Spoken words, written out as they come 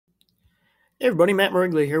Hey everybody, Matt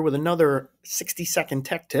Mariglia here with another 60-second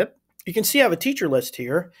tech tip. You can see I have a teacher list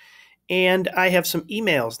here, and I have some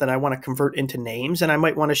emails that I want to convert into names, and I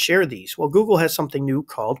might want to share these. Well, Google has something new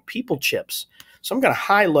called People Chips. So I'm going to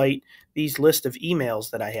highlight these list of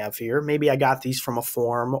emails that I have here. Maybe I got these from a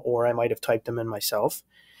form, or I might have typed them in myself.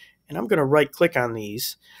 And I'm going to right-click on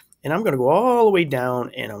these, and I'm going to go all the way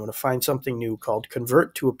down, and I'm going to find something new called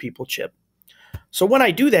Convert to a People Chip. So when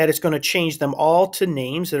I do that, it's going to change them all to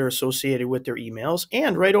names that are associated with their emails.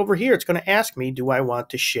 And right over here, it's going to ask me, do I want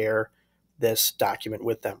to share this document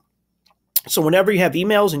with them? So whenever you have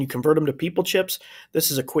emails and you convert them to people chips,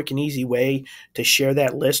 this is a quick and easy way to share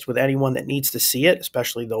that list with anyone that needs to see it,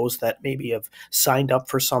 especially those that maybe have signed up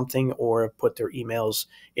for something or have put their emails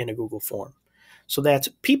in a Google form. So that's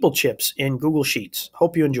people chips in Google Sheets.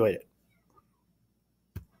 Hope you enjoyed it.